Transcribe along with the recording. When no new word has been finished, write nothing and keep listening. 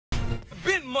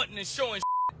mutton and showing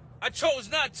shit. I chose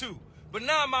not to, but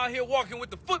now I'm out here walking with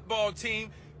the football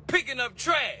team, picking up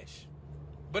trash.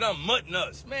 But I'm mutting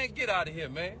us. Man, get out of here,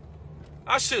 man.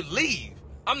 I should leave.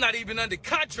 I'm not even under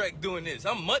contract doing this.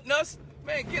 I'm mutting us?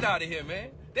 Man, get out of here,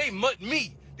 man. They mutt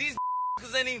me. These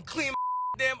motherfuckers ain't even clean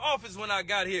my damn office when I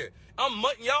got here. I'm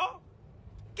mutting y'all?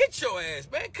 Get your ass,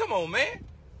 man. Come on, man.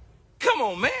 Come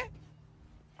on, man.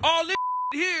 All this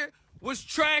here was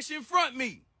trash in front of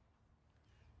me.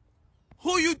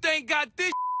 Who you think got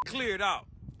this cleared out?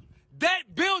 That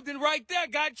building right there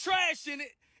got trash in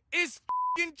it. It's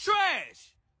f***ing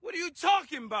trash. What are you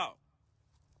talking about?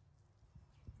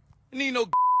 You need no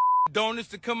donors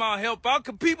to come out and help out,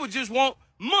 because people just want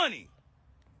money.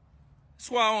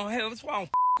 That's why I don't f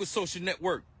with social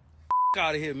network. F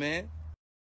out of here, man.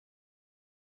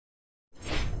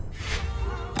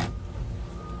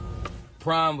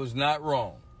 Prime was not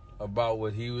wrong about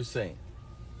what he was saying.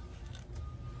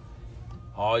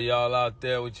 All y'all out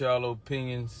there with y'all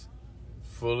opinions,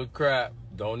 full of crap,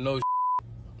 don't know.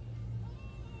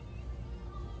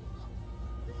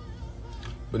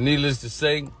 But needless to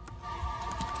say,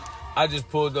 I just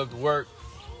pulled up to work.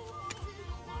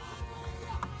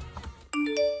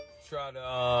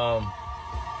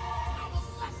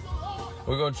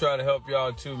 We're gonna try to help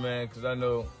y'all too, man, because I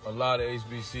know a lot of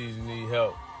HBCUs need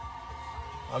help.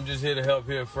 I'm just here to help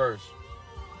here first.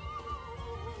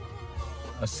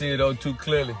 I see it all too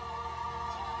clearly.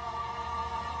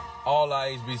 All our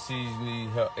HBCUs need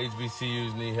help.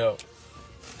 HBCUs need help.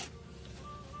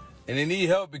 And they need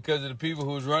help because of the people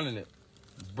who's running it.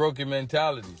 It's broken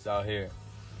mentalities out here.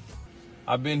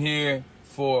 I've been here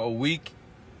for a week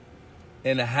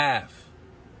and a half.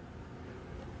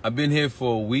 I've been here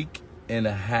for a week and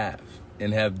a half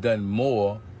and have done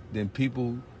more than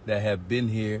people that have been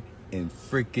here in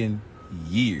freaking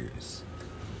years.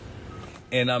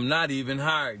 And I'm not even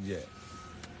hired yet.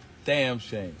 Damn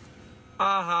shame.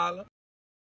 I holla.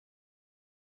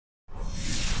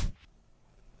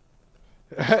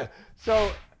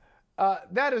 So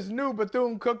that is new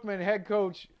Bethune-Cookman head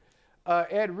coach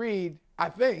Ed Reed, I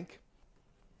think,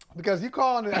 because you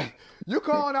calling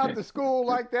out the school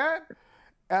like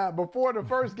that before the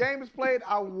first game is played.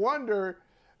 I wonder,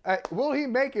 will he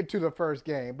make it to the first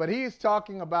game? But he's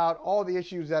talking about all the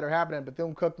issues that are happening at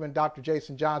Bethune-Cookman. Dr.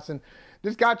 Jason Johnson,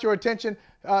 this got your attention.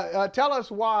 Tell us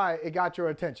why it got your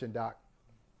attention, Doc.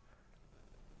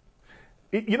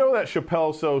 You know that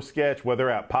Chappelle Show sketch where they're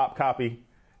at Pop Copy?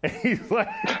 And he's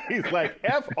like,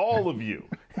 F all of you,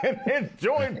 and then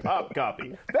join Pop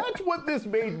Copy. That's what this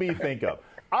made me think of.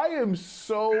 I am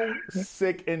so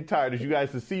sick and tired. As you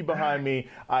guys can see behind me,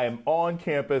 I am on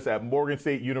campus at Morgan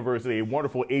State University, a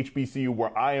wonderful HBCU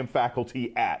where I am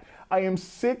faculty at. I am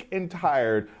sick and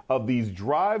tired of these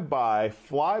drive-by,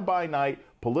 fly-by-night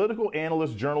political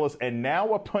analysts, journalists, and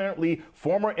now apparently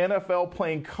former NFL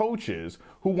playing coaches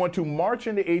who want to march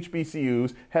into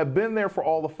HBCUs, have been there for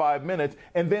all the 5 minutes,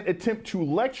 and then attempt to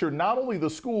lecture not only the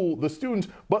school, the students,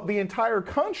 but the entire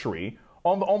country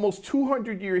on the almost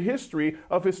 200-year history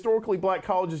of historically black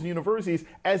colleges and universities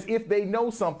as if they know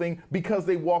something because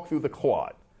they walk through the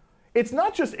quad. It's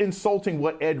not just insulting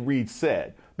what Ed Reed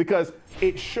said, because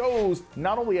it shows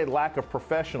not only a lack of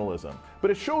professionalism, but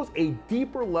it shows a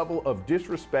deeper level of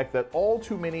disrespect that all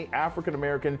too many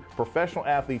African-American professional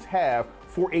athletes have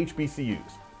for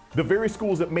HBCUs. The very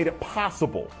schools that made it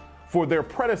possible for their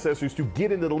predecessors to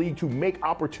get into the league, to make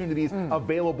opportunities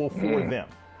available for them.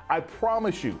 I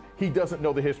promise you, he doesn't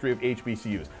know the history of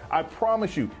HBCUs. I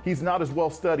promise you, he's not as well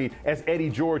studied as Eddie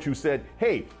George, who said,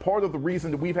 hey, part of the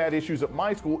reason that we've had issues at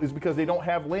my school is because they don't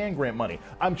have land grant money.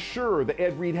 I'm sure that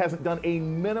Ed Reed hasn't done a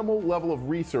minimal level of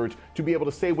research to be able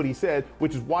to say what he said,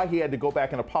 which is why he had to go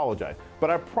back and apologize. But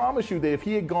I promise you that if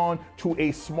he had gone to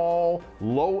a small,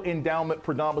 low endowment,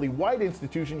 predominantly white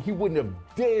institution, he wouldn't have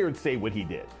dared say what he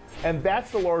did. And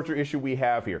that's the larger issue we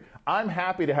have here. I'm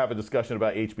happy to have a discussion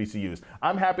about HBCUs.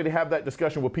 I'm happy to have that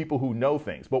discussion with people who know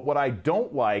things. But what I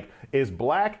don't like is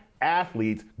black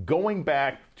athletes going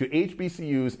back to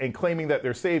HBCUs and claiming that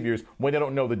they're saviors when they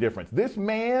don't know the difference. This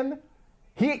man,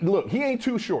 he ain't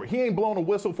too short. He ain't blown a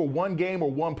whistle for one game or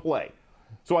one play.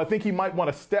 So I think he might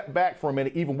want to step back for a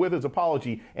minute, even with his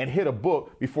apology, and hit a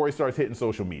book before he starts hitting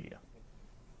social media.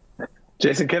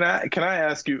 Jason, can I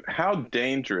ask you, how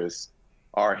dangerous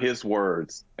are his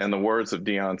words and the words of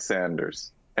Deion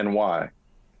Sanders, and why?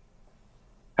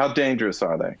 How dangerous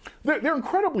are they? They're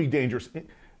incredibly dangerous.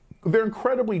 They're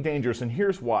incredibly dangerous, and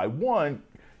here's why. One,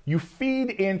 you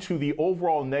feed into the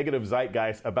overall negative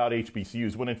zeitgeist about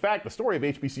HBCUs, when in fact the story of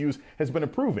HBCUs has been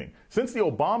improving. Since the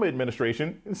Obama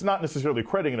administration, it's not necessarily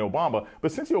crediting Obama,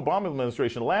 but since the Obama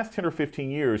administration, the last 10 or 15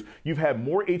 years, you've had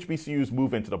more HBCUs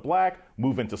move into the black,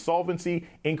 move into solvency,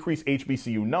 increase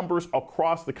HBCU numbers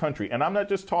across the country. And I'm not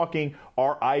just talking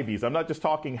our Ivies. I'm not just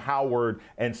talking Howard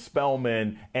and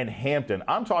Spelman and Hampton.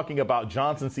 I'm talking about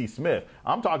Johnson C. Smith.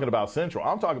 I'm talking about Central.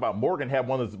 I'm talking about Morgan had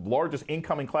one of the largest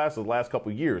incoming classes the last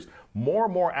couple of years. More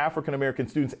and more African-American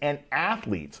students and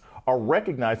athletes are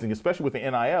recognizing, especially with the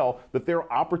NIL, that there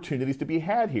are opportunities to be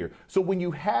had here. So when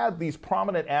you have these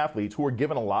prominent athletes who are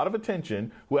given a lot of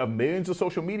attention, who have millions of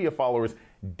social media followers,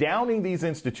 downing these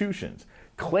institutions,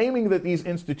 claiming that these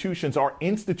institutions are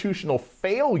institutional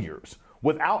failures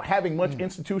without having much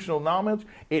institutional knowledge,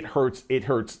 it hurts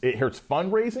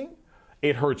fundraising.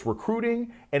 It hurts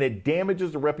recruiting, and it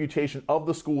damages the reputation of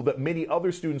the school that many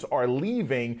other students are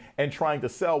leaving and trying to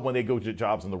sell when they go get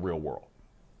jobs in the real world.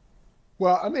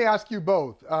 Well, let me ask you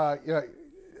both.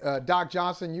 Doc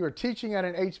Johnson, you are teaching at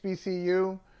an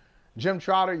HBCU. Jim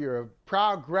Trotter, you're a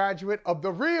proud graduate of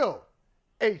the real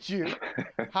HU,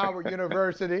 Howard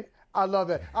University. I love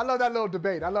that. I love that little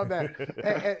debate. I love that.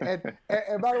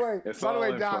 And by the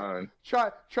way, Doc,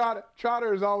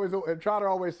 Trotter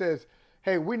always says,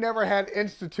 hey, we never had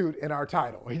institute in our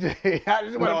title. I just want to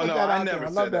put that out there. I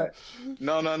love that.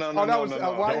 No.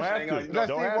 Hang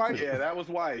on. Yeah, that was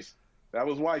Weiss. That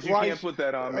was Weiss. You can't put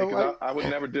that on me because I would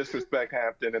never disrespect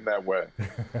Hampton in that way.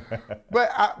 But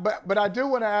I do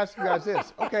want to ask you guys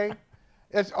this. Okay,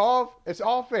 it's all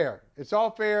fair. It's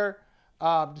all fair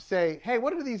to say, hey,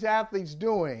 what are these athletes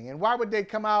doing, and why would they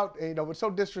come out, with so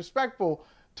disrespectful,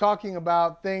 talking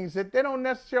about things that they don't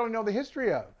necessarily know the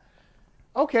history of?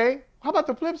 Okay, how about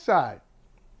the flip side?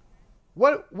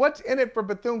 What's in it for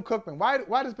Bethune-Cookman?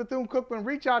 Why does Bethune-Cookman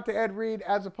reach out to Ed Reed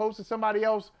as opposed to somebody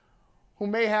else who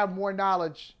may have more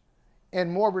knowledge and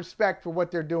more respect for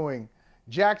what they're doing?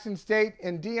 Jackson State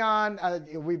and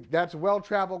Deion, that's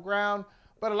well-traveled ground,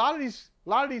 but a lot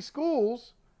of these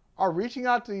schools are reaching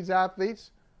out to these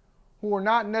athletes who are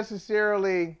not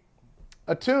necessarily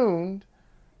attuned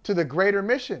to the greater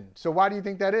mission. So why do you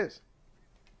think that is?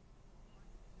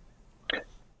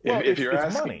 Well, if you're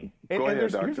asking, money. Go ahead,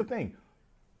 here's the thing.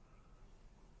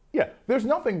 Yeah, there's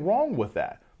nothing wrong with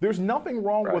that. There's nothing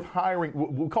wrong with hiring.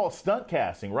 We'll call it stunt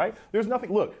casting, right? There's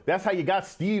nothing. Look, that's how you got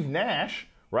Steve Nash,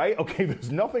 right? Okay,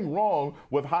 there's nothing wrong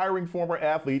with hiring former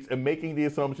athletes and making the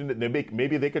assumption that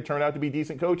maybe they could turn out to be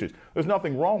decent coaches. There's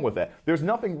nothing wrong with that. There's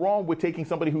nothing wrong with taking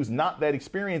somebody who's not that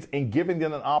experienced and giving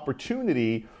them an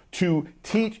opportunity to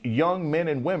teach young men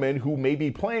and women who may be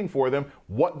playing for them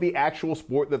what the actual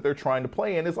sport that they're trying to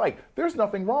play in is like. There's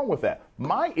nothing wrong with that.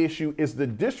 My issue is the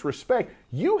disrespect.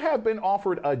 You have been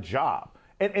offered a job,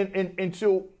 and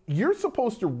so you're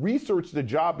supposed to research the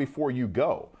job before you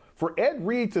go. For Ed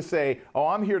Reed to say, oh,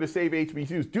 I'm here to save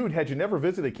HBCUs, dude, had you never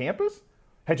visited campus?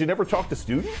 Had you never talked to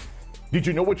students? Did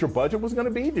you know what your budget was going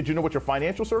to be? Did you know what your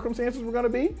financial circumstances were going to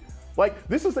be? Like,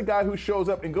 this is the guy who shows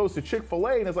up and goes to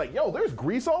Chick-fil-A and is like, yo, there's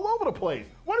grease all over the place.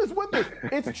 What is with this?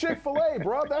 It's Chick-fil-A,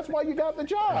 bro. That's why you got the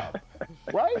job,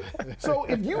 right? So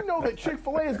if you know that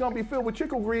Chick-fil-A is going to be filled with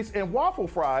chicken grease and waffle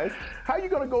fries, how are you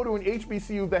going to go to an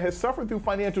HBCU that has suffered through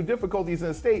financial difficulties in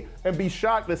the state and be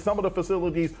shocked that some of the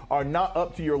facilities are not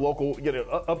up to your local,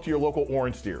 up to your local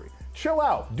Orange Theory? Chill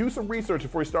out. Do some research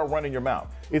before you start running your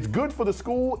mouth. It's good for the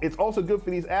school. It's also good for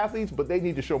these athletes, but they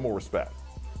need to show more respect.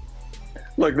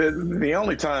 Look, the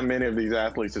only time many of these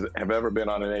athletes have ever been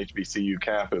on an HBCU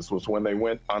campus was when they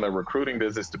went on a recruiting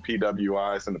visit to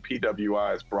PWIs, and the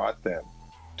PWIs brought them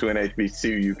to an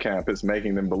HBCU campus,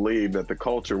 making them believe that the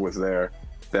culture was there,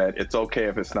 that it's okay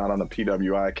if it's not on the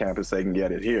PWI campus, they can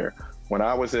get it here. When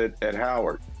I was at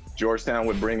Howard, Georgetown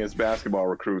would bring his basketball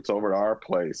recruits over to our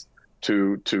place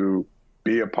to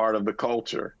be a part of the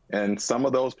culture. And some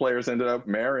of those players ended up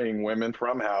marrying women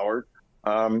from Howard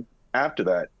after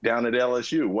that. Down at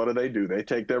LSU, what do? They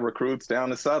take their recruits down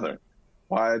to Southern.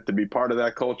 Why? To be part of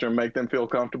that culture and make them feel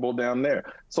comfortable down there.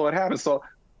 So it happens. So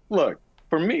look,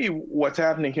 for me, what's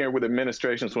happening here with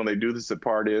administrations when they do this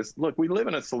apart is, look, we live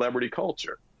in a celebrity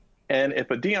culture. And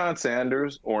if a Deion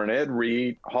Sanders or an Ed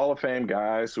Reed, Hall of Fame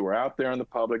guys who are out there in the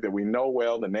public that we know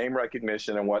well, the name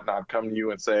recognition and whatnot, come to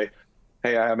you and say,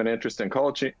 hey, I have an interest in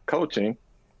coaching.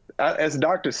 As the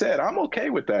doctor said, I'm okay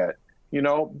with that,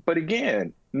 but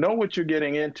again, know what you're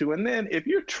getting into. And then if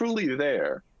you're truly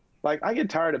there, like I get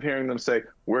tired of hearing them say,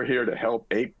 we're here to help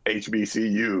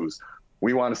HBCUs.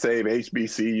 We want to save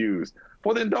HBCUs.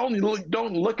 Well, then don't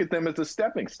look at them as a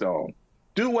stepping stone.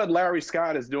 Do what Larry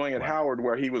Scott is doing at Howard,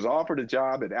 where he was offered a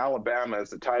job at Alabama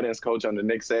as the tight ends coach under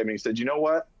Nick Saban. He said, you know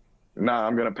what? nah,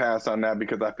 I'm going to pass on that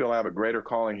because I feel I have a greater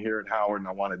calling here at Howard and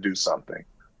I want to do something.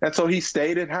 And so he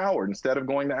stayed at Howard instead of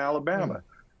going to Alabama.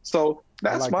 So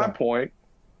that's like my that. point.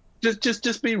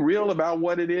 Just be real about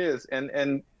what it is.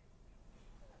 And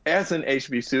as an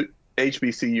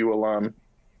HBCU alum,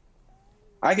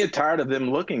 I get tired of them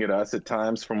looking at us at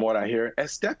times, from what I hear,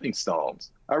 as stepping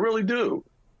stones. I really do.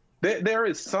 There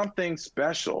is something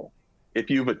special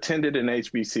if you've attended an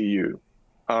HBCU.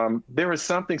 There is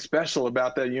something special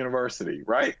about that university,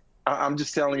 right? I'm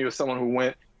just telling you, as someone who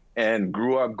went and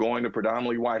grew up going to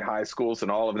predominantly white high schools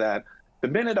and all of that, the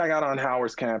minute I got on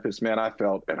Howard's campus, man, I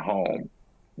felt at home.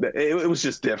 It was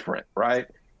just different, right?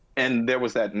 And there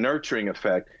was that nurturing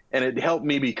effect, and it helped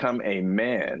me become a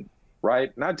man,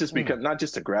 right? Not just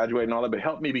to graduate and all that, but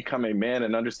helped me become a man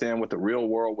and understand what the real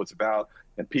world was about,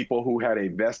 and people who had a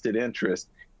vested interest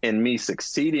in me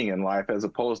succeeding in life, as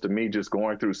opposed to me just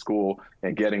going through school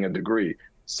and getting a degree.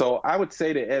 So I would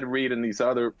say to Ed Reed and these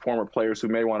other former players who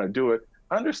may want to do it,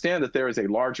 understand that there is a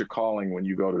larger calling when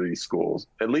you go to these schools,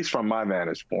 at least from my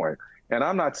vantage point. And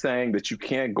I'm not saying that you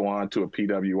can't go on to a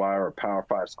PWI or a Power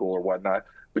 5 school or whatnot,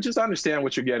 but just understand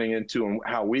what you're getting into and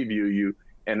how we view you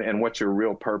and what your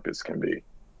real purpose can be.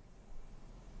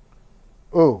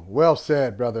 Oh, well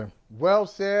said, brother. Well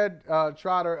said,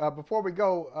 Trotter. Before we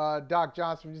go, Doc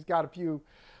Johnson, we just got a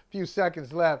few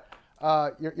seconds left.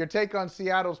 Your take on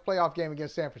Seattle's playoff game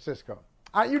against San Francisco.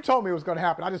 You told me it was going to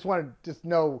happen. I just wanted to just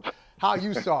know how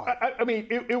you saw it. I mean,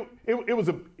 it was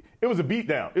a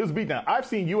beatdown. It was a beatdown. I've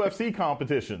seen UFC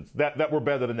competitions that were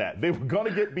better than that. They were going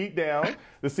to get beat down.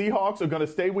 The Seahawks are going to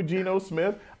stay with Geno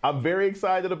Smith. I'm very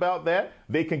excited about that.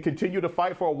 They can continue to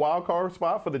fight for a wild card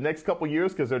spot for the next couple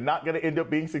years because they're not going to end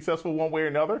up being successful one way or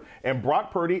another. And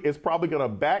Brock Purdy is probably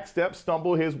going to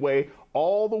stumble his way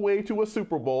all the way to a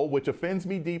Super Bowl, which offends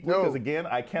me deeply because, again,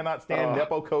 I cannot stand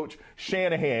Nepo coach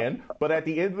Shanahan. But at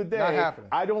the end of the day,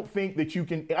 I don't think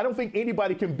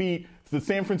anybody can beat the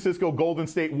San Francisco Golden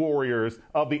State Warriors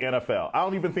of the NFL. I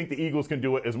don't even think the Eagles can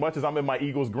do it, as much as I'm in my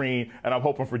Eagles green and I'm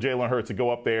hoping for Jalen Hurts to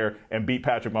go up there and beat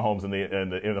Patrick Mahomes in the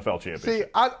NFL championship.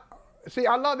 I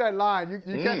love that line.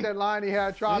 You catch that line he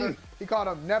had, Trotter? He called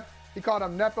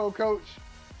him Nepo coach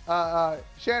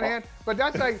Shanahan. But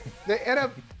that's like the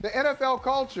NFL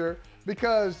culture,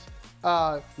 because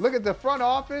look at the front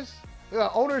office,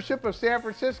 ownership of San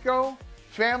Francisco,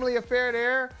 family affair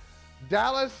there.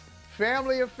 Dallas,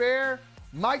 family affair.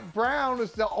 Mike Brown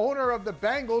is the owner of the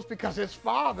Bengals because his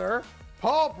father,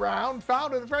 Paul Brown,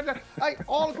 founded the franchise. Like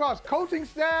all across, coaching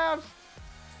staffs,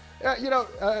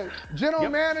 general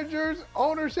managers,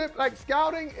 ownership, like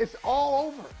scouting, it's all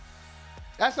over.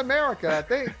 That's America, I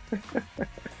think.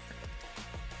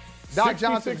 Doc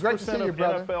Johnson, great to see you,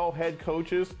 brother. NFL head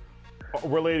coaches are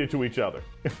related to each other.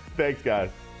 Thanks, guys.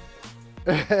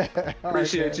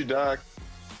 Appreciate you, Doc.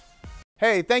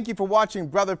 Hey, thank you for watching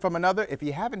Brother from Another. If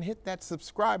you haven't hit that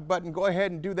subscribe button, go ahead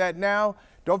and do that now.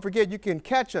 Don't forget, you can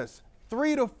catch us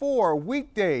 3 to 4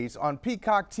 weekdays on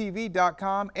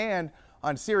PeacockTV.com and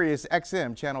on Sirius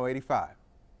XM Channel 85.